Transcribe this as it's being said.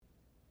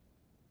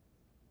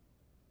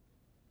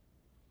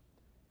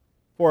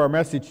For our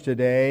message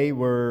today,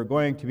 we're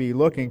going to be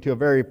looking to a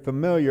very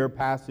familiar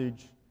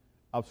passage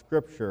of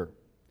Scripture.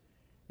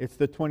 It's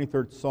the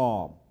 23rd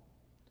Psalm.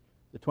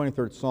 The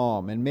 23rd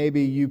Psalm. And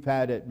maybe you've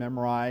had it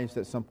memorized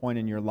at some point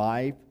in your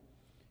life.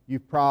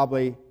 You've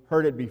probably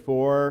heard it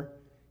before.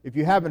 If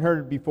you haven't heard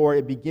it before,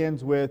 it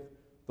begins with,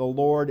 "The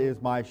Lord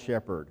is my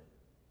shepherd."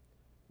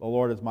 The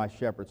Lord is my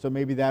shepherd. So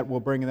maybe that will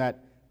bring that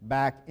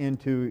back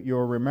into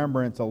your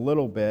remembrance a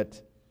little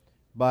bit.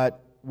 But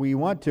we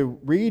want to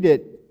read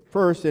it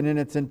first and in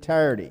its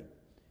entirety.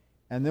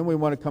 And then we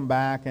want to come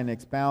back and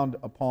expound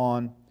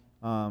upon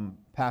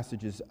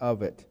passages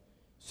of it.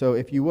 So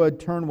if you would,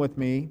 turn with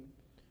me.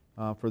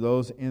 For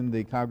those in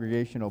the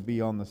congregation, it'll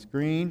be on the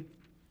screen.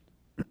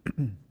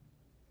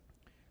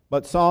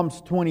 But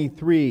Psalms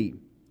 23.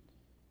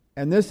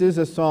 And this is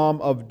a psalm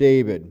of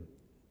David.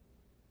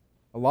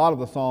 A lot of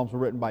the psalms were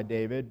written by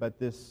David, but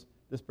this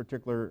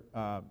particular,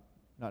 not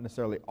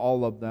necessarily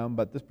all of them,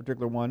 but this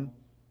particular one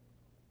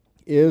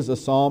is a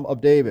psalm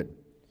of David.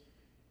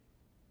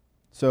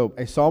 So,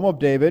 a psalm of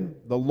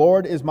David. "The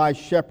Lord is my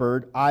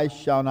shepherd, I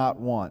shall not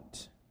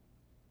want.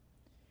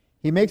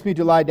 He makes me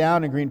to lie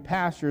down in green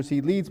pastures.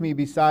 He leads me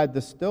beside the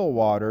still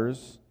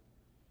waters.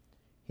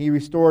 He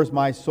restores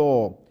my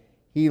soul.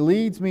 He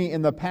leads me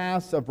in the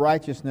paths of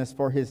righteousness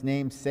for His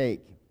name's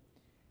sake.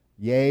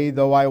 Yea,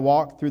 though I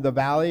walk through the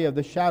valley of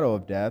the shadow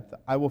of death,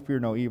 I will fear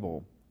no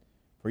evil,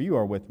 for You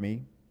are with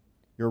me.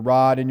 Your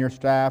rod and Your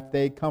staff,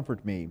 they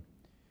comfort me.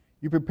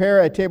 You prepare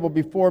a table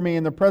before me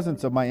in the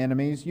presence of my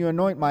enemies. You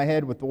anoint my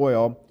head with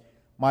oil.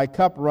 My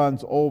cup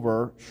runs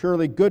over.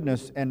 Surely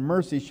goodness and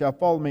mercy shall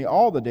follow me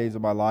all the days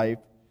of my life,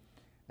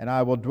 and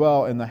I will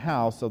dwell in the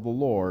house of the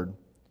Lord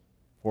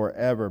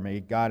forever." May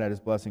God add His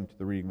blessing to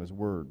the reading of His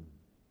Word.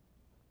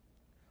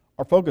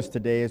 Our focus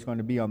today is going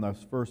to be on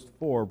those first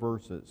 4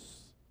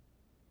 verses.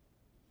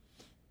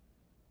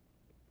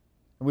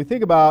 And we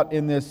think about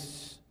in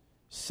this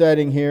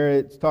setting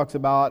here,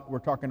 we're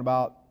talking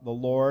about the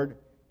Lord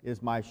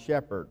is my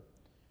shepherd.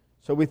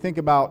 So we think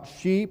about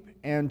sheep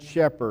and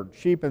shepherd.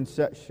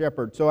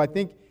 So I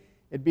think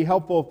it'd be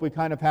helpful if we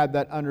kind of had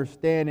that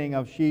understanding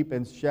of sheep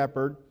and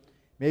shepherd.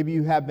 Maybe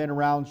you have been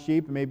around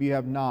sheep, maybe you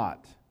have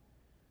not.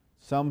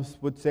 Some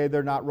would say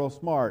they're not real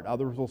smart.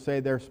 Others will say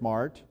they're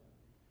smart.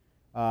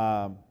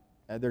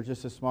 They're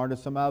just as smart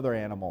as some other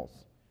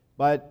animals.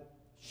 But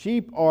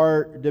sheep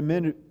are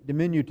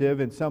diminutive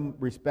in some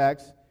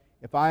respects.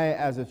 If I,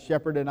 as a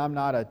shepherd, and I'm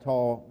not a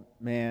tall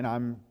man,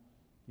 I'm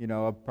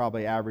of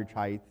probably average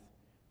height.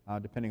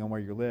 Depending on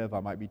where you live, I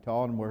might be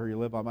tall, and where you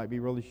live, I might be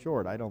really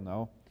short. I don't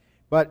know.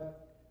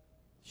 But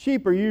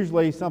sheep are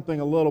usually something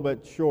a little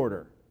bit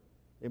shorter.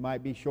 They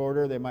might be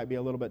shorter, they might be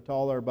a little bit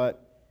taller,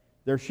 but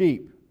they're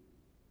sheep.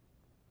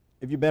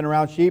 If you've been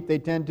around sheep, they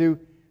tend to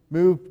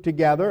move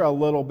together a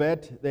little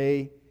bit.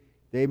 They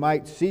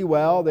might see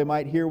well, they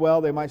might hear well,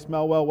 they might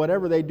smell well.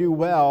 Whatever they do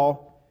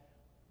well,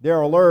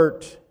 they're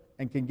alert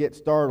and can get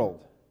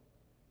startled.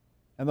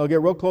 And they'll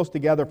get real close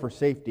together for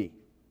safety.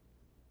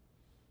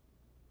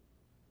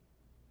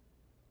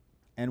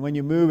 And when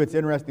you move, it's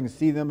interesting to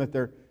see them. If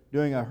they're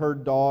doing a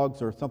herd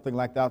dogs or something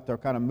like that, they're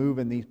kind of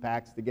moving these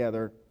packs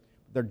together.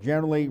 They're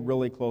generally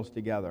really close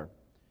together.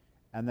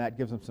 And that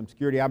gives them some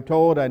security. I'm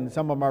told, and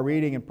some of my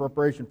reading in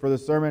preparation for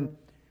this sermon,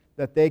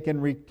 that they can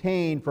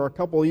retain for a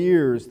couple of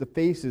years the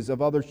faces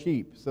of other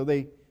sheep. So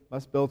they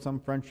must build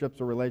some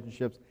friendships or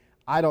relationships.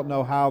 I don't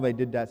know how they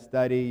did that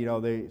study.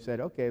 They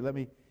said, okay,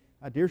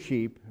 dear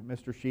sheep,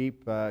 Mr.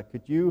 Sheep,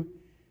 could you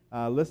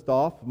list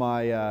off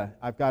I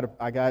got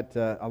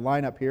a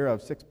lineup here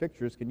of 6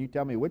 pictures. Can you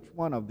tell me which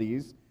one of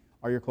these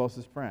are your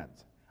closest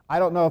friends? I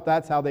don't know if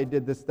that's how they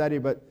did this study,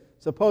 but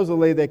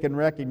supposedly they can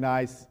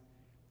recognize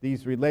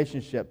these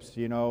relationships,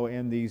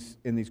 in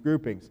these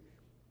groupings.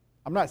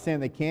 I'm not saying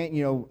they can't.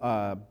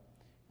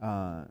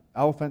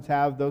 Elephants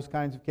have those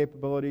kinds of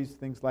capabilities,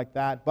 things like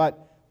that.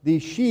 But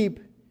these sheep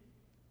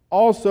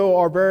also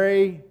are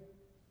very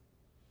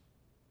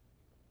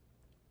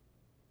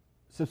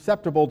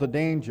susceptible to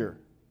danger.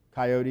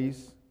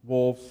 Coyotes,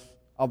 wolves,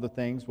 other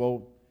things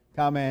will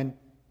come and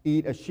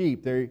eat a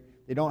sheep. They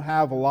don't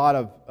have a lot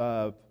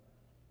of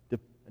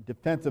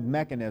defensive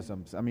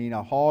mechanisms. I mean,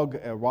 a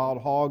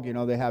wild hog,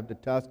 they have the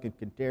tusk and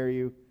can tear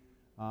you.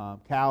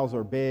 Cows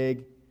are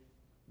big.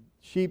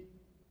 Sheep,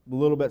 a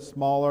little bit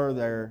smaller.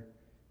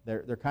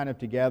 They're kind of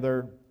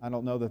together. I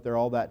don't know that they're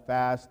all that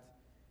fast.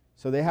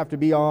 So they have to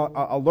be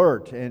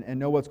alert and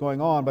know what's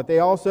going on. But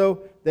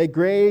they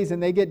graze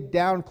and they get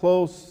down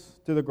close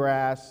to the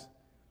grass.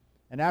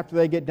 And after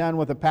they get done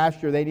with the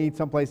pasture, they need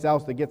someplace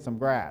else to get some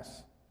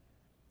grass.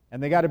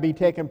 And they got to be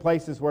taken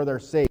places where they're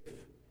safe.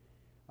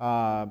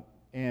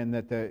 And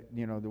that the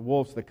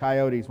wolves, the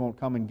coyotes won't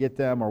come and get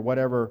them, or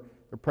whatever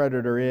the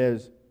predator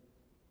is.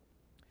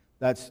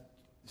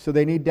 So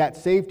they need that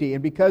safety.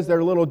 And because they're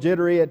a little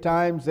jittery at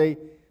times, the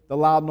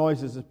loud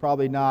noises is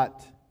probably can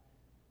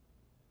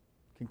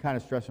kind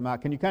of stress them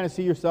out. Can you kind of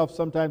see yourself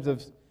sometimes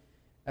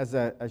as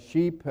a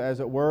sheep, as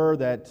it were,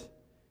 that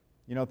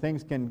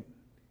things can,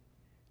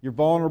 you're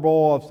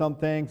vulnerable of some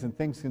things and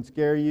things can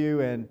scare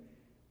you,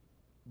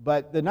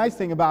 But the nice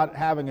thing about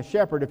having a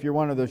shepherd, if you're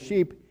one of those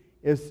sheep,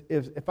 is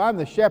if I'm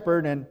the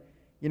shepherd and,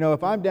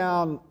 if I'm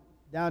down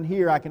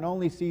here, I can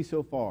only see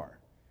so far.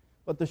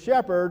 But the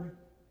shepherd,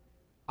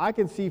 I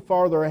can see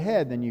farther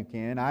ahead than you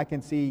can. I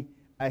can see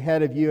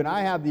ahead of you, and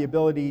I have the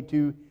ability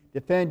to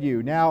defend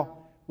you. Now,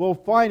 we'll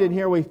find in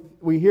here,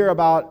 we hear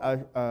about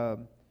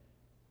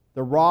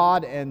the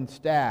rod and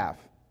staff.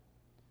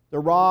 The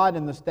rod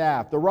and the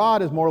staff. The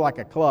rod is more like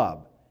a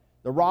club.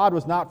 The rod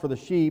was not for the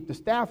sheep. The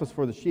staff was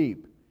for the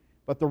sheep.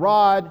 But the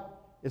rod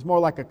is more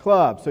like a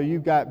club. So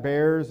you've got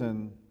bears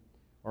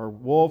or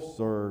wolves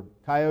or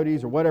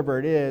coyotes or whatever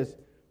it is.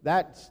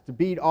 That's to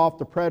beat off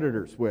the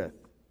predators with.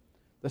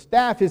 The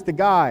staff is to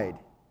guide,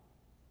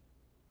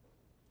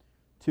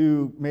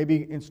 to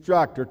maybe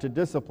instruct or to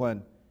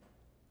discipline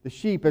the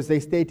sheep as they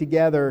stay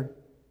together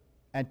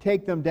and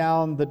take them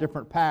down the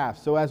different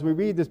paths. So as we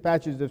read this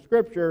passage of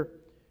Scripture,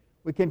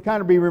 we can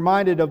kind of be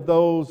reminded of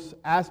those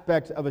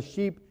aspects of a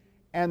sheep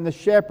and the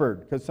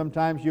shepherd, because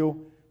sometimes you'll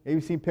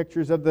maybe see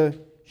pictures of the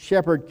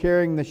shepherd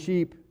carrying the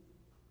sheep,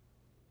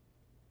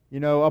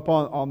 up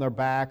on their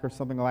back or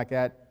something like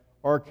that,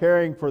 or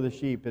caring for the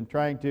sheep and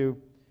trying to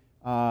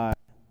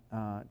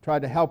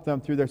help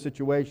them through their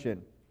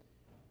situation,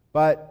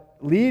 but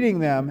leading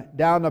them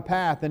down the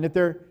path. And if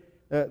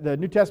the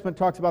New Testament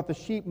talks about the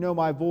sheep know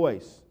my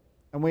voice,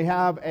 and we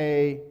have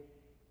a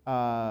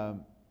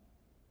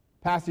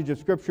passage of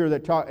Scripture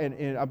that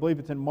and I believe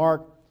it's in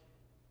Mark.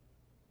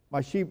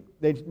 My sheep,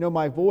 they know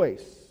my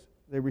voice.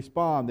 They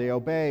respond, they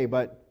obey,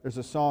 but there's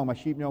a song, my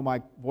sheep know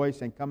my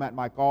voice and come at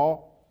my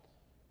call.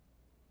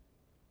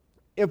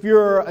 If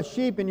you're a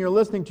sheep and you're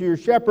listening to your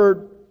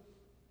shepherd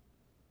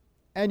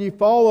and you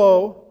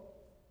follow,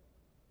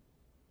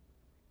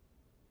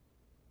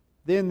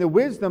 then the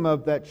wisdom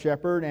of that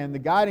shepherd and the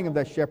guiding of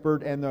that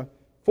shepherd and the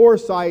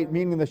foresight,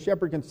 meaning the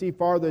shepherd can see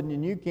farther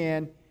than you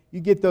can, you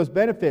get those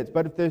benefits.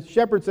 But if the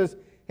shepherd says,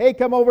 hey,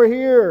 come over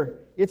here,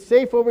 it's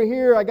safe over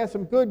here, I got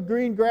some good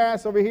green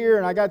grass over here,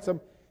 and I got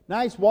some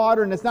nice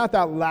water, and it's not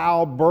that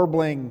loud,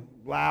 burbling,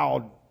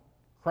 loud,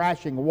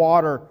 crashing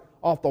water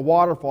off the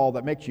waterfall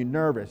that makes you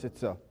nervous.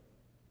 It's a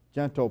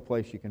gentle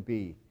place you can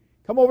be.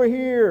 Come over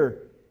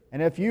here.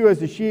 And if you as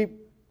the sheep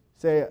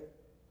say,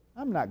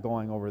 I'm not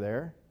going over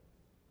there,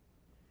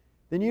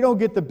 then you don't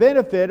get the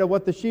benefit of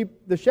what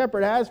the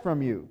shepherd has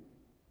from you,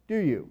 do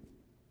you?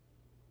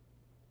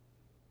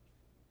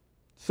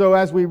 So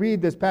as we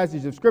read this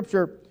passage of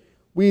Scripture,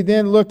 we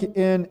then look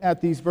in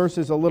at these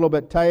verses a little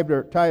bit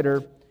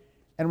tighter,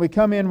 and we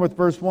come in with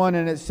verse 1,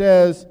 and it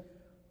says,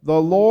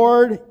 the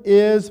Lord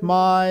is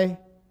my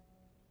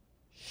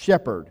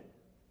shepherd.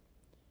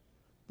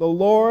 The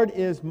Lord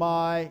is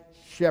my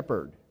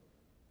shepherd.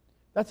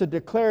 That's a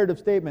declarative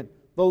statement.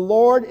 The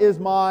Lord is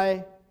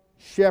my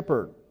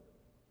shepherd.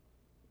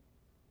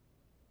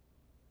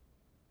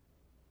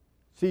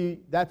 See,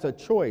 that's a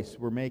choice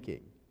we're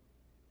making.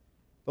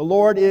 The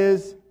Lord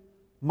is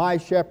my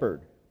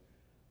shepherd.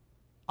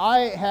 I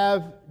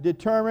have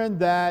determined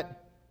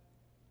that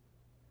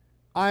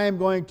I am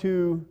going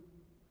to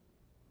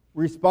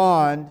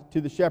respond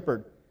to the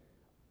shepherd.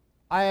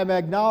 I am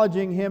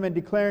acknowledging him and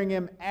declaring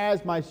him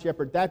as my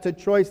shepherd. That's a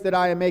choice that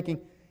I am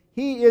making.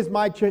 He is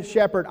my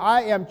shepherd.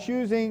 I am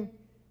choosing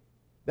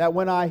that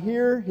when I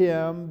hear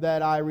him,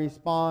 that I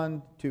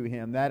respond to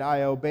him, that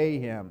I obey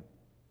him.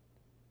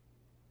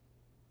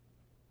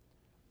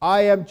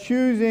 I am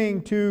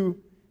choosing to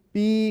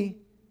be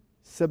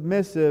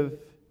submissive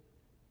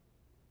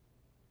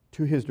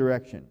to his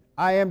direction.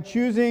 I am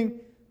choosing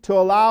to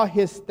allow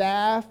his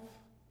staff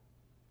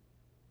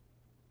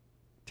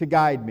to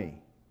guide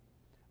me.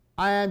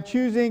 I am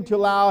choosing to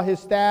allow his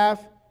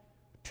staff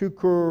to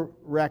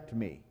correct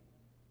me.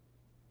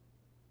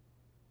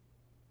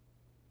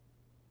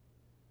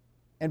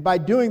 And by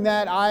doing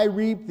that, I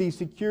reap the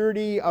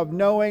security of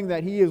knowing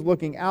that he is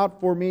looking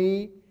out for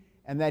me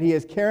and that he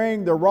is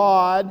carrying the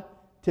rod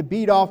to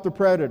beat off the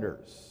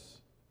predators.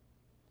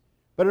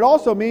 But it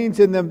also means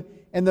in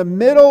the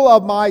middle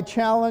of my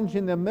challenge,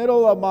 in the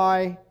middle of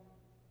my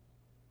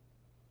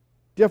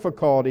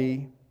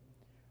difficulty,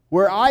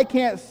 where I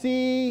can't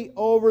see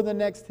over the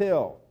next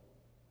hill,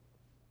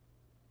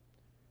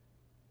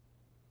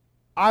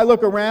 I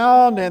look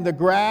around and the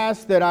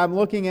grass that I'm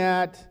looking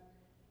at,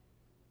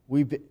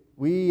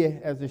 we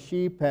as a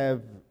sheep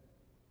have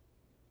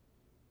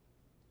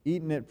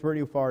eaten it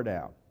pretty far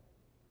down.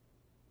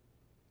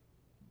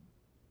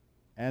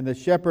 And the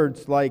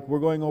shepherd's like, we're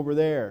going over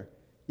there.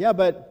 Yeah,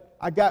 but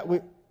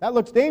that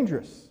looks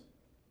dangerous.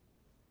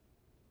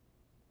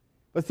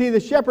 But see, the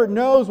shepherd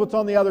knows what's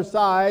on the other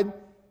side.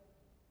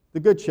 The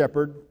good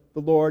shepherd,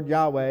 the Lord,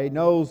 Yahweh,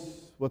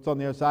 knows what's on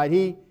the other side.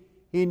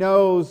 He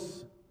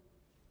knows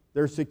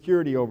there's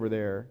security over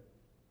there.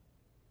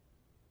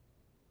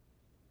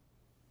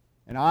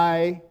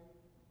 And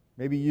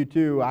maybe you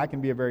too, I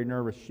can be a very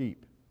nervous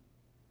sheep.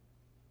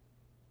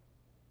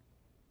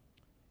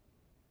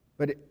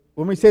 But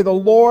when we say the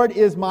Lord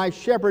is my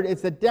shepherd,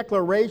 it's a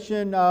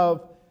declaration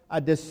of a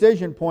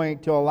decision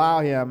point to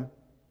allow him.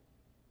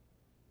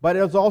 But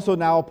it's also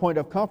now a point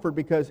of comfort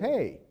because,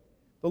 hey,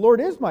 the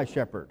Lord is my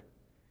shepherd.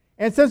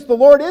 And since the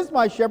Lord is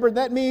my shepherd,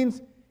 that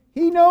means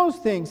He knows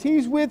things.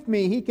 He's with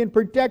me. He can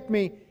protect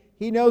me.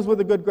 He knows where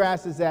the good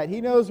grass is at.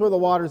 He knows where the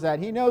water's at.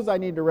 He knows I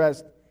need to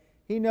rest.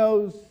 He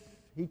knows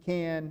He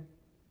can.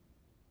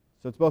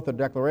 So it's both a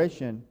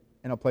declaration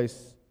and a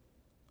place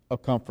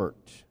of comfort.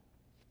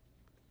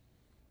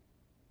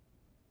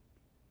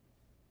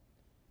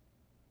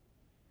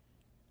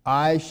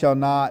 I shall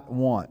not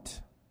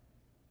want.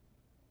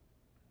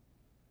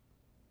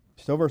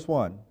 Still verse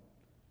 1.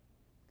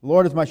 The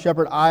Lord is my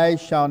shepherd, I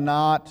shall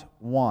not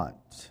want.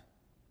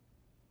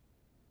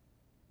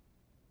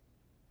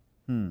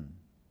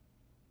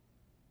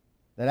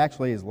 That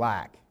actually is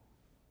lack.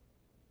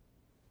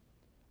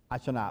 I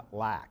shall not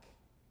lack.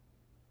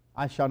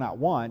 I shall not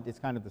want, it's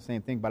kind of the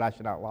same thing, but I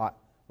shall not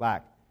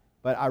lack.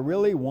 But I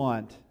really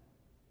want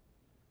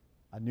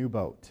a new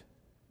boat.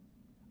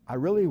 I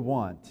really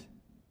want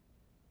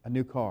a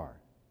new car.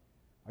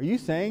 Are you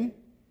saying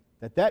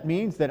that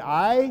means that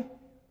I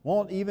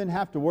won't even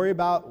have to worry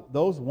about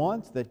those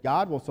wants, that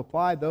God will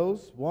supply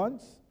those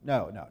wants?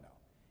 No.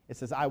 It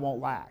says I won't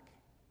lack.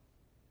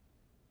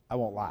 I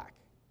won't lack.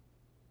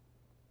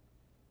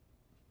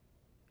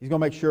 He's going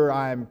to make sure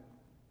I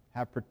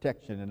have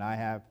protection and I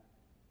have.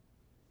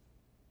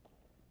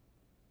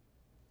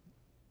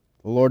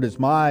 The Lord is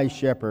my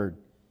shepherd,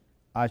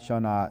 I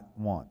shall not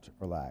want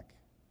or lack.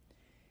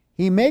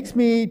 He makes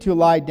me to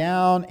lie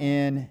down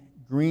in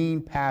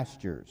green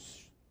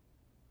pastures.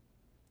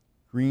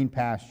 Green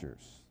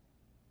pastures.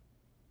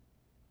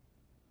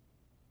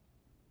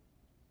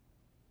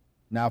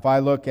 Now, if I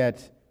look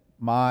at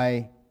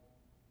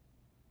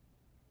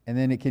and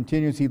then it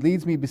continues, He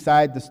leads me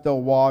beside the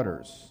still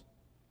waters.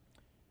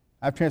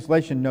 I have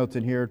translation notes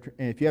in here.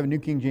 If you have a New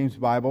King James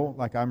Bible,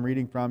 like I'm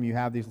reading from, you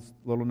have these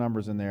little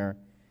numbers in there.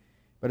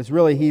 But it's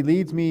really, He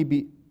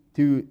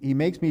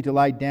makes me to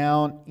lie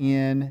down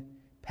in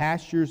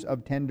pastures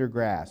of tender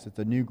grass. It's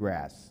a new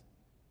grass.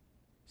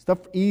 Stuff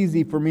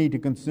easy for me to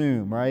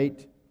consume,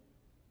 right?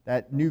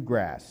 That new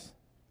grass.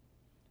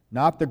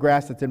 Not the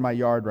grass that's in my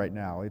yard right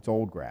now. It's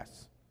old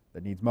grass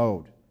that needs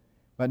mowed.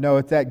 But no,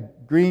 it's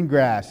that green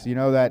grass,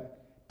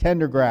 that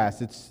tender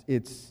grass.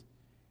 It's.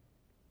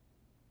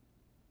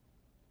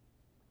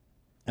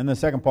 And the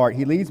second part,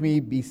 He leads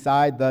me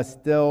beside the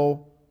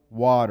still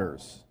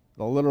waters.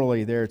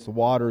 Literally there, it's the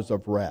waters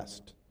of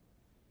rest.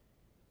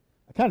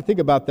 I kind of think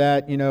about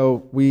that.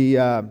 We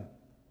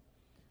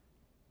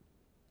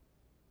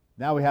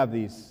now we have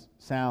these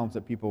sounds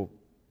that people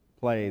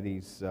play.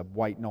 These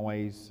white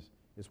noise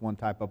is one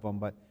type of them.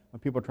 But when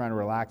people are trying to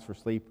relax for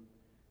sleep,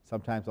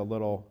 sometimes a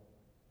little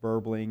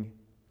burbling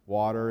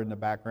water in the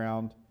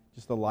background,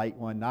 just a light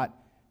one, not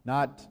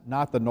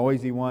the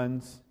noisy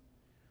ones,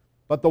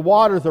 but the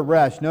waters of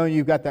rest. Knowing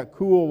you've got that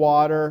cool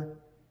water.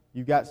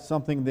 You've got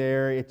something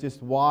there. It's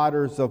just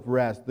waters of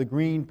rest. The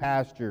green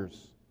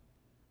pastures.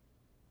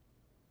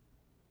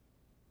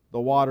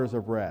 The waters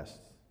of rest.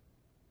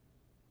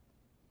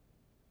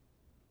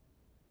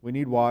 We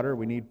need water.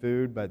 We need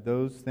food. But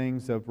those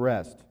things of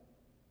rest.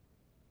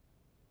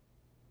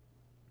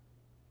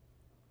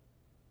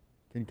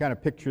 Can you kind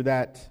of picture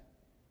that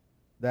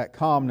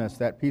calmness,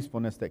 that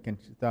peacefulness that can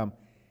come?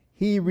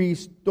 He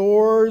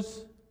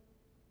restores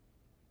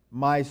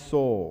my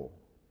soul.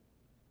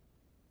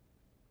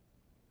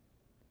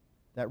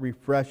 That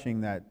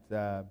refreshing, that,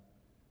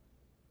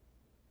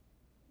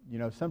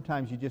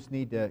 sometimes you just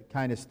need to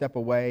kind of step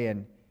away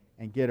and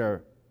get a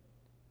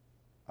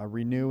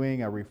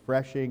renewing, a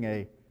refreshing,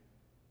 I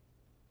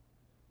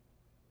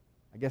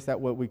guess that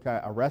what we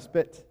call a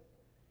respite.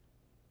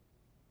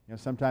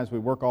 Sometimes we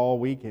work all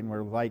week and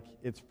we're like,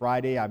 it's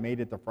Friday, I made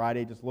it to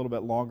Friday just a little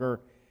bit longer.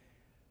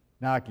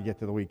 Now I can get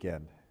to the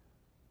weekend,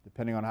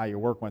 depending on how your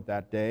work went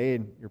that day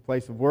and your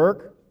place of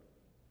work.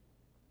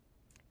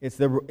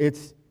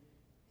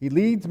 He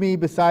leads me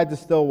beside the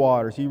still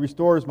waters. He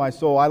restores my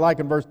soul. I like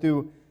in verse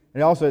 2,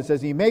 and also it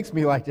says, He makes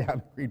me lie down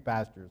in green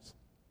pastures.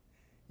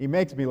 He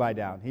makes me lie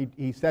down.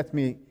 He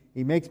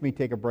makes me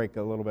take a break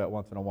a little bit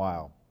once in a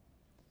while.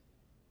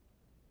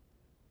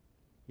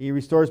 He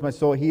restores my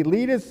soul. He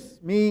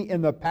leadeth me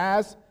in the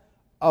paths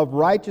of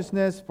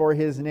righteousness for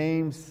His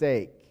name's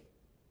sake.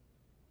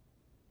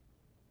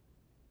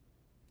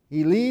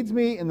 He leads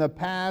me in the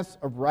paths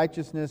of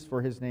righteousness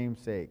for His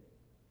name's sake.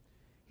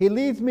 He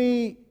leads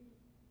me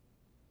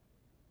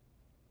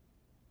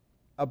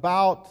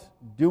about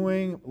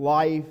doing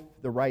life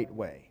the right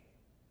way,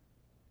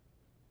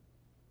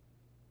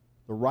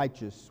 the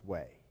righteous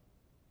way,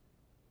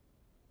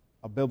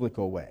 a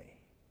biblical way.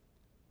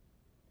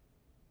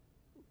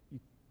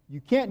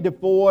 You can't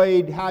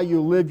avoid how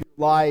you live your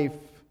life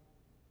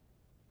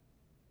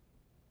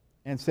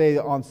and say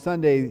on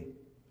Sunday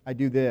I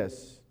do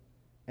this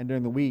and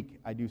during the week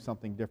I do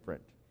something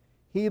different.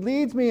 He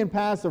leads me in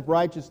paths of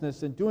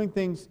righteousness and doing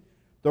things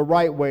the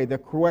right way, the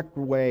correct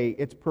way.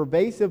 It's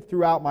pervasive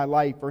throughout my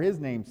life for His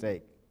name's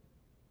sake,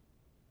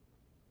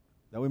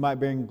 that we might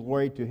bring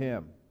glory to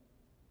Him.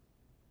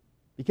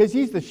 Because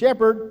He's the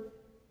shepherd,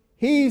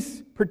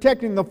 He's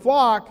protecting the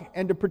flock,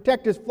 and to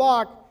protect His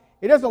flock,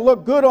 it doesn't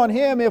look good on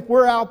Him if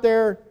we're out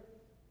there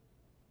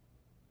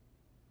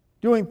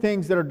doing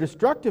things that are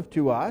destructive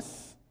to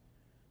us.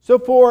 So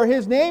for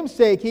His name's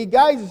sake, He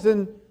guides us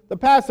in the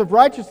paths of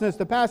righteousness,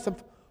 the paths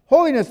of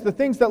holiness, the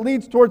things that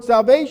leads towards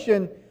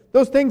salvation,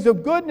 those things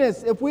of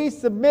goodness. If we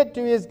submit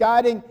to His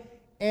guiding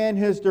and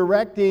His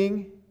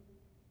directing,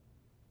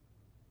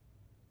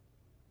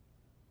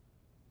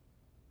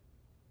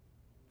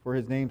 for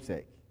His name's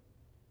sake.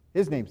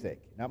 His name's sake,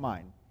 not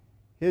mine.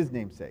 His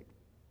name's sake.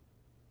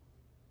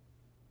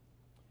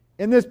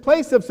 In this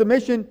place of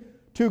submission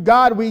to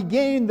God, we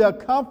gain the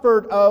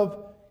comfort of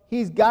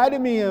He's guided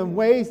me in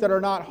ways that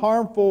are not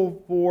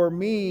harmful for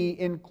me,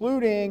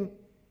 including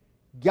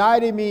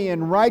guiding me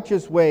in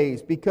righteous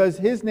ways. Because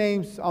His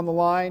name's on the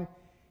line,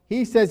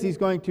 He says He's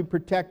going to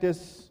protect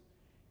us.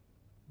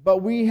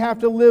 But we have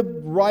to live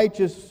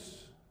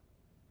righteous.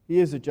 He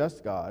is a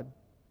just God.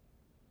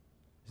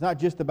 It's not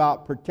just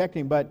about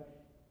protecting, but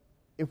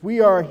if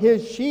we are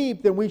His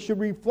sheep, then we should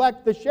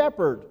reflect the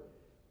shepherd.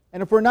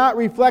 And if we're not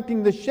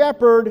reflecting the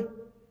shepherd,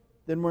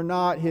 then we're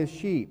not His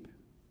sheep,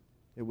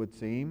 it would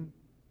seem.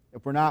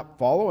 If we're not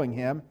following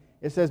Him,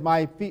 it says,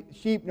 my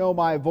sheep know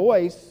my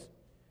voice.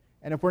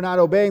 And if we're not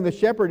obeying the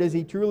shepherd, is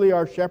He truly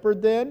our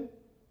shepherd then?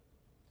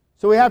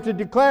 So we have to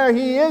declare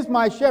He is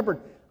my shepherd.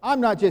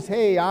 I'm not just,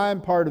 hey, I'm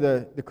part of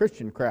the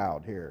Christian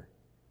crowd here.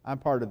 I'm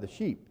part of the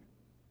sheep.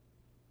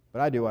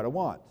 But I do what I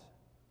want.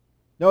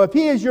 No, if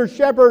He is your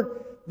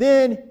shepherd,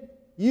 then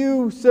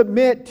you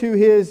submit to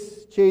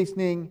His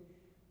chastening,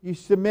 you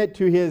submit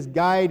to His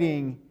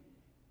guiding,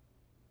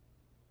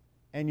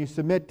 and you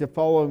submit to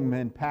following Him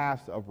in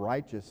paths of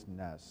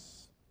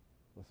righteousness.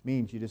 This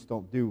means you just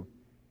don't do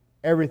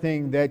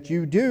everything that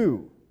you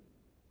do.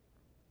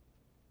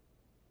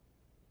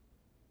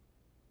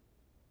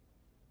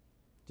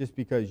 Just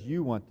because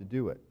you want to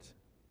do it.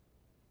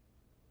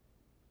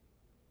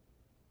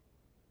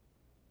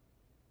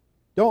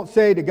 Don't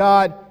say to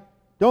God,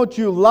 don't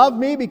you love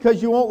me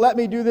because you won't let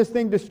me do this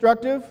thing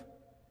destructive?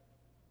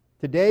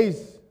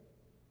 Today's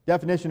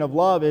definition of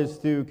love is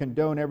to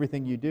condone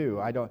everything you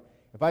do.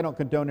 If I don't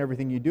condone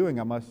everything you're doing,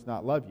 I must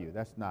not love you.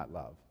 That's not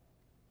love.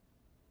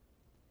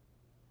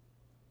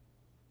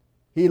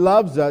 He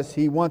loves us.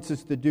 He wants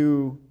us to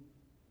do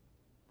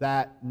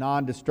that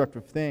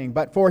non-destructive thing.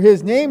 But for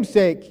His name's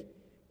sake,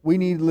 we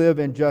need to live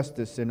in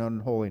justice and in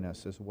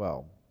holiness as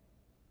well.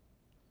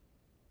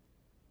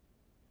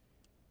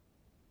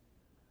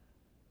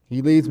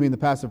 He leads me in the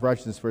paths of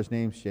righteousness for His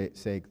name's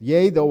sake.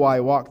 Yea, though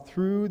I walk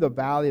through the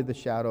valley of the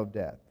shadow of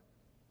death.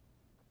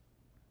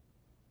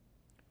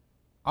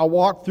 I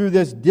walk through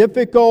this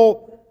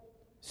difficult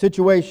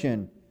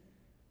situation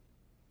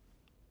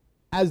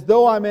as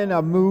though I'm in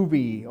a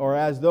movie or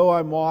as though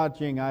I'm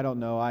watching, I don't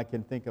know, I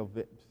can think of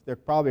it. There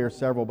probably are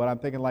several, but I'm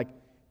thinking like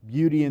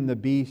Beauty and the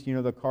Beast, you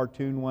know, the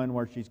cartoon one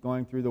where she's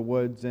going through the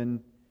woods and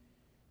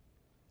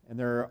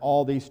there are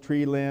all these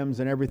tree limbs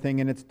and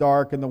everything, and it's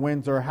dark and the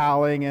winds are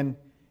howling,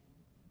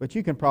 but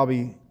you can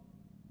probably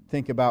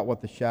think about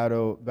what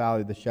the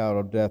valley of the shadow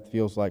of death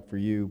feels like for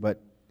you.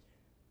 But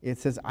it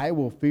says, I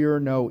will fear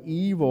no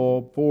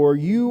evil, for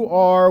you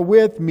are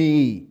with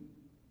me.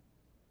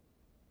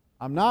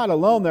 I'm not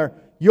alone there.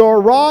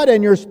 Your rod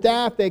and your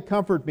staff, they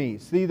comfort me.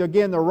 See,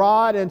 again, the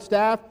rod and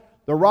staff.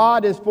 The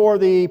rod is for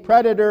the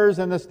predators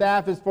and the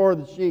staff is for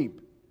the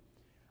sheep.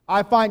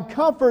 I find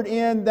comfort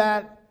in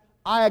that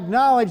I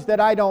acknowledge that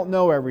I don't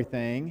know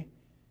everything.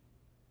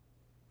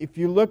 If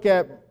you look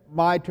at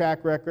my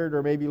track record,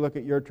 or maybe look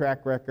at your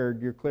track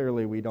record, you're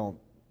clearly we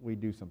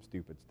do some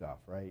stupid stuff,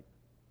 right?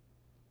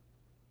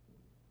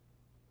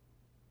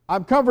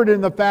 I'm comforted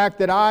in the fact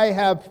that I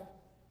have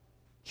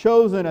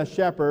chosen a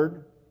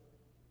shepherd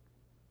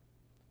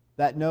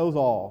that knows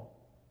all,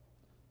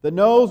 that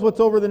knows what's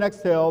over the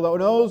next hill, that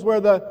knows where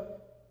the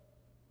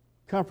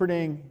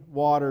comforting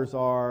waters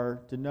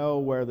are, to know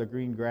where the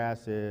green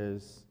grass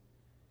is,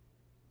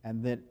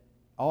 and that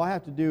all I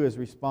have to do is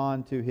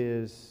respond to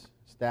His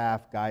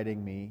staff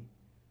guiding me,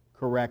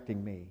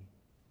 correcting me,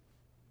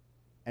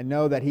 and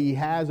know that He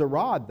has a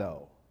rod,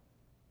 though,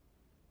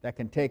 that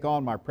can take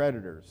on my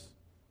predators.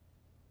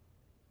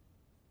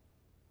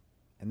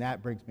 And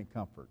that brings me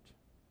comfort.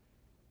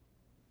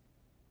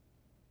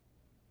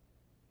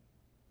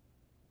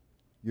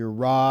 Your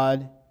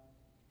rod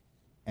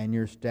and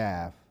your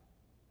staff,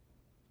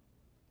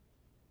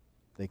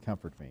 they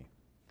comfort me.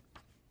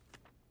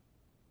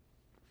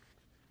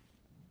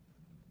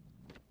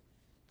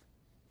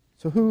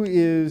 So who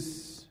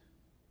is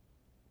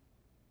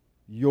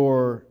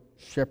your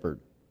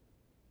shepherd?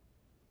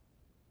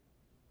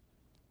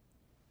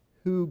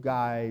 Who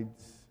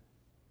guides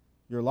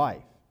your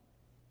life?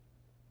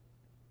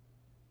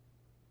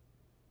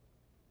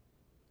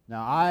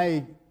 Now,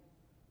 I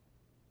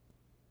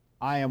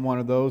am one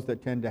of those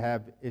that tend to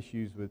have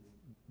issues with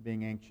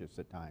being anxious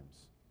at times.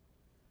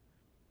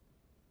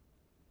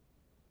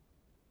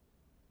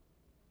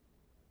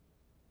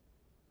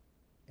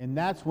 And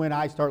that's when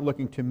I start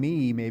looking to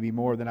me maybe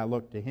more than I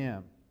look to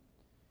Him.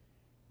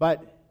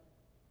 But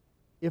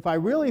if I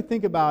really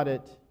think about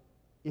it,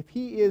 if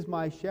He is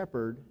my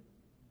shepherd,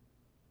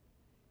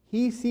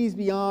 He sees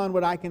beyond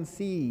what I can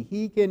see.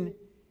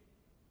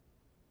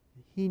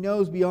 He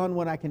knows beyond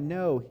what I can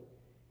know.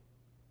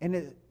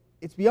 And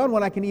it's beyond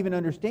what I can even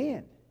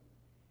understand.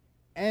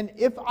 And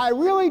if I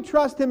really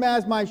trust Him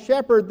as my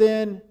shepherd,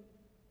 then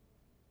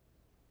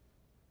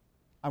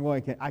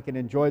I can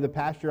enjoy the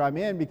pasture I'm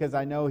in because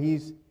I know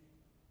He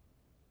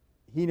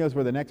knows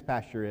where the next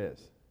pasture is.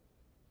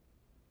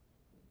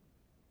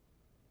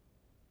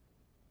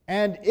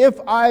 And if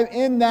I'm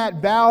in that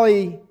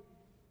valley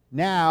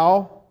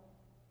now,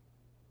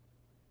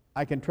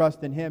 I can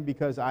trust in Him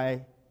because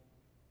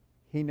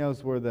He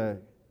knows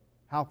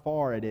how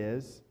far it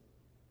is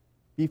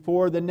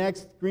before the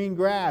next green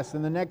grass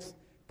and the next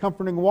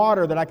comforting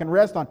water that I can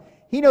rest on.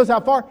 He knows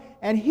how far,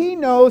 and He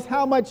knows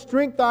how much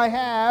strength I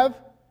have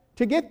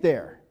to get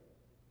there.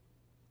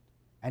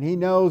 And He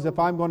knows if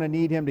I'm going to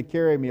need Him to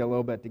carry me a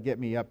little bit to get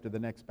me up to the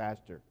next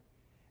pasture.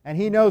 And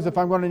He knows if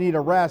I'm going to need a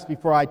rest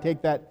before I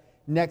take that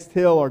next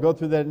hill or go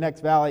through the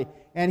next valley.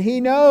 And He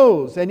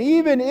knows. And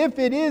even if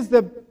it is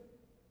the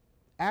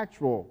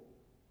actual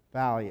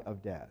valley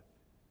of death,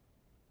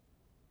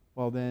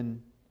 well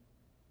then,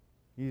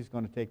 He's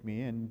going to take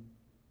me in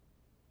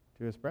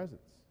to His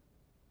presence.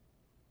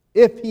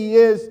 If He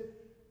is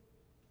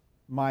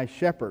my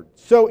shepherd.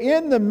 So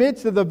in the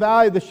midst of the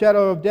valley of the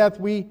shadow of death,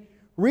 we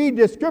read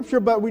the Scripture,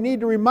 but we need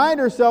to remind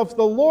ourselves,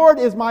 the Lord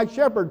is my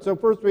shepherd. So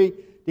first we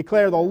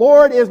declare, the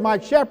Lord is my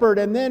shepherd,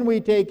 and then we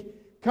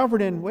take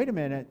comfort in, wait a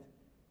minute,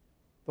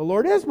 the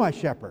Lord is my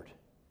shepherd.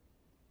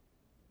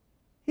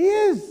 He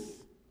is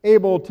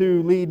able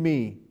to lead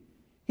me.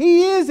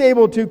 He is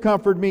able to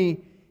comfort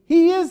me.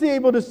 He is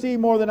able to see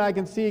more than I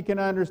can see, can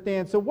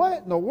understand. So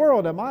what in the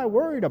world am I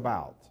worried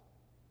about?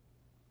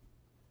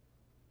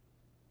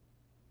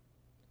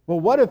 Well,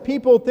 what if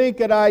people think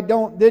that I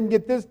didn't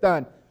get this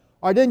done,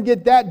 or I didn't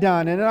get that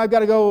done, and then I got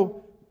to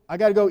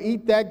go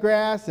eat that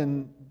grass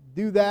and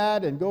do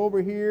that and go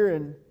over here,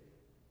 and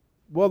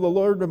well, the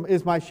Lord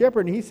is my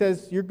shepherd, and He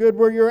says you're good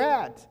where you're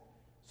at.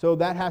 So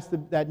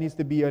that needs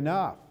to be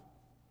enough.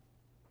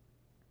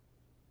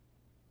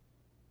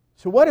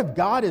 So what if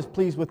God is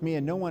pleased with me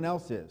and no one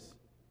else is?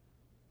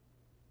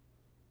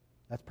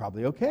 That's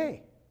probably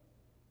okay.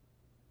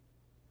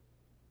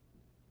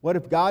 What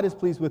if God is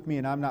pleased with me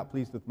and I'm not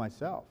pleased with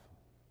myself?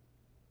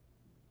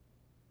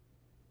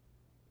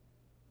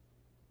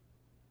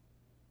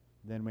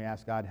 Then we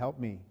ask God, help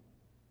me.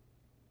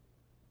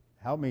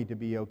 Help me to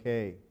be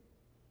okay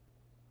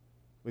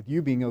with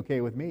You being okay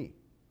with me.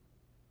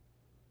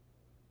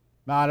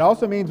 Now, it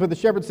also means when the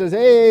shepherd says,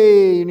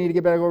 hey, you need to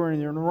get back over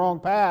and you're in the wrong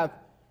path,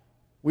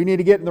 we need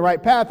to get in the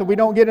right path. If we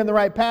don't get in the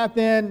right path,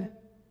 then,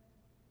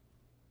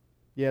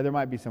 yeah, there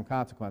might be some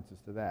consequences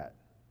to that.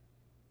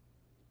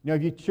 You know,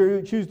 if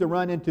you choose to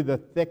run into the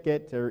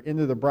thicket or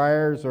into the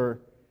briars, or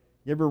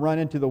you ever run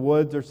into the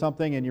woods or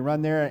something, and you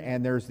run there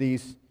and there's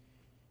these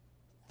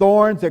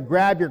thorns that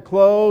grab your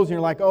clothes, and you're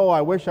like, oh,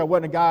 I wish I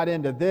wouldn't have got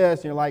into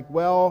this. And you're like,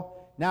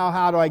 well, now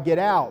how do I get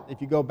out?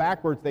 If you go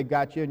backwards, they've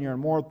got you and you're in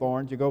more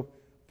thorns. You go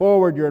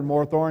forward, you're in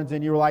more thorns,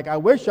 and you're like, I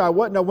wish I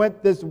wouldn't have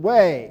went this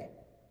way.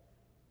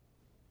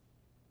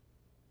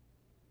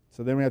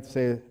 So then we have to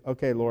say,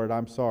 okay, Lord,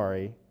 I'm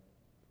sorry.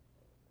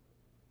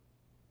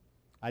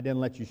 I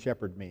didn't let You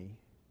shepherd me.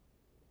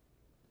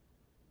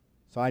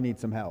 So I need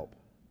some help.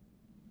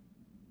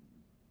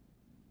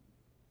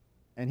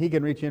 And He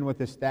can reach in with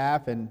His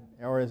staff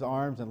or His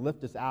arms and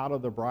lift us out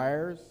of the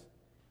briars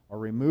or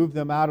remove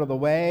them out of the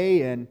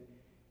way and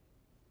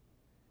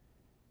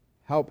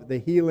help the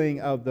healing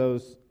of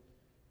those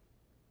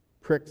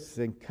pricks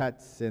and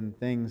cuts and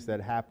things that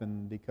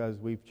happen because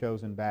we've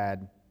chosen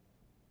bad.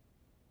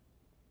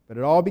 But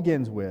it all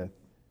begins with,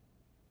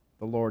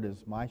 the Lord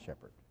is my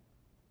shepherd.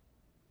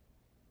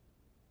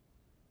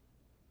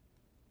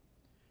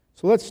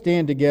 So let's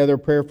stand together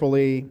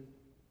prayerfully.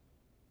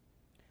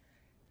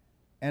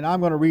 And I'm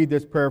going to read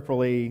this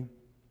prayerfully,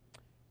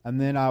 and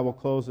then I will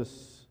close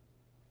this.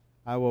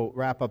 I will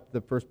wrap up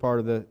the first part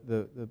of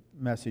the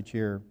message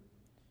here.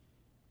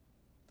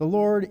 The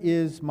Lord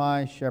is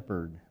my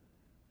shepherd.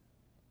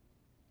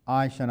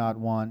 I shall not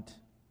want.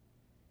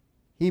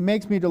 He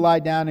makes me to lie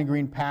down in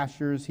green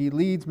pastures. He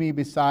leads me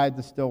beside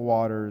the still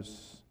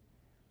waters.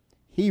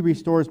 He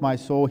restores my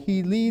soul.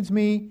 He leads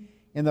me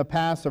in the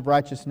paths of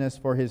righteousness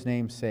for His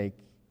name's sake.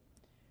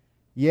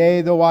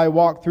 Yea, though I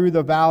walk through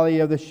the valley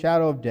of the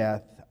shadow of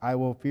death, I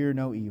will fear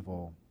no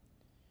evil.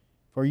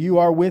 For You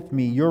are with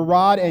me. Your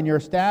rod and Your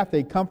staff,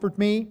 they comfort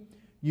me.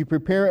 You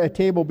prepare a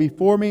table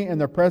before me in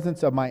the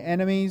presence of my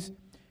enemies.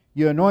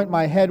 You anoint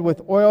my head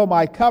with oil.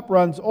 My cup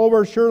runs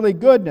over. Surely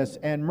goodness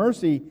and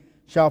mercy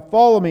shall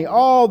follow me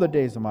all the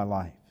days of my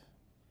life.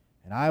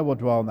 And I will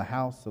dwell in the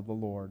house of the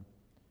Lord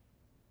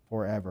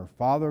forever.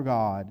 Father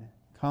God,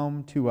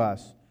 come to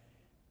us.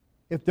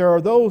 If there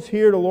are those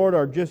here, the Lord,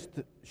 are just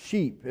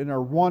sheep and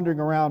are wandering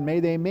around, may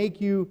they make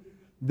You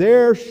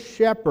their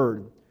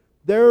shepherd,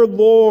 their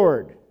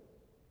Lord.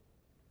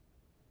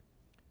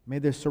 May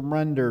they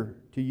surrender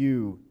to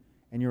You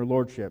and Your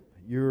lordship,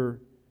 Your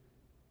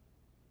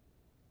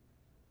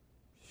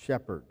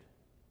shepherdness.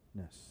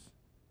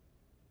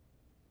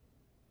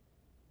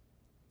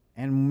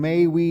 And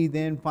may we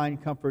then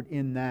find comfort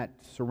in that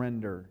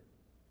surrender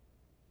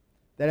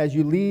that as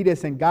you lead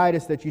us and guide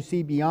us, that you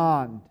see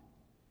beyond.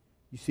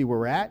 You see where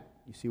we're at.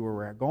 You see where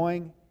we're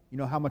going. You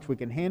know how much we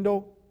can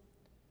handle.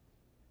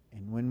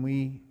 And when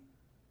we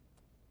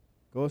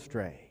go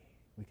astray,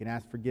 we can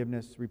ask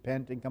forgiveness,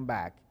 repent, and come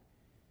back.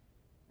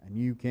 And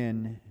you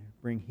can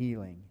bring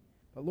healing.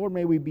 But Lord,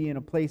 may we be in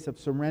a place of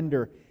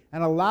surrender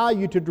and allow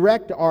you to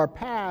direct our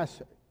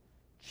paths,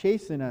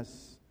 chasten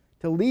us,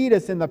 to lead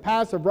us in the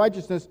paths of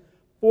righteousness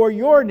for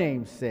your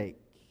name's sake.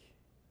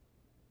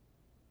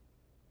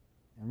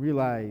 And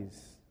realize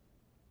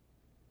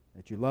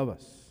that you love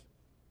us.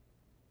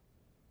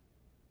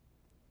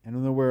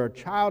 And when we're a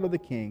child of the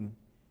King,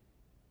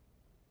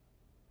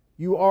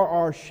 you are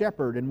our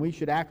shepherd, and we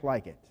should act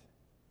like it.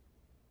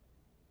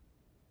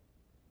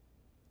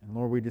 And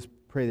Lord, we just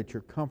pray that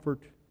your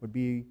comfort would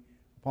be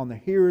upon the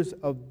hearers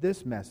of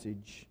this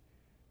message,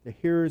 the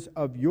hearers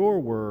of your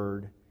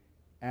word,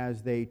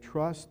 as they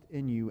trust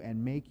in you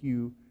and make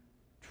you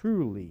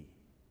truly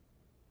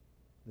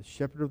the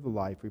shepherd of the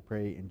life. We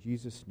pray in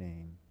Jesus'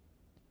 name.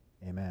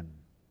 Amen.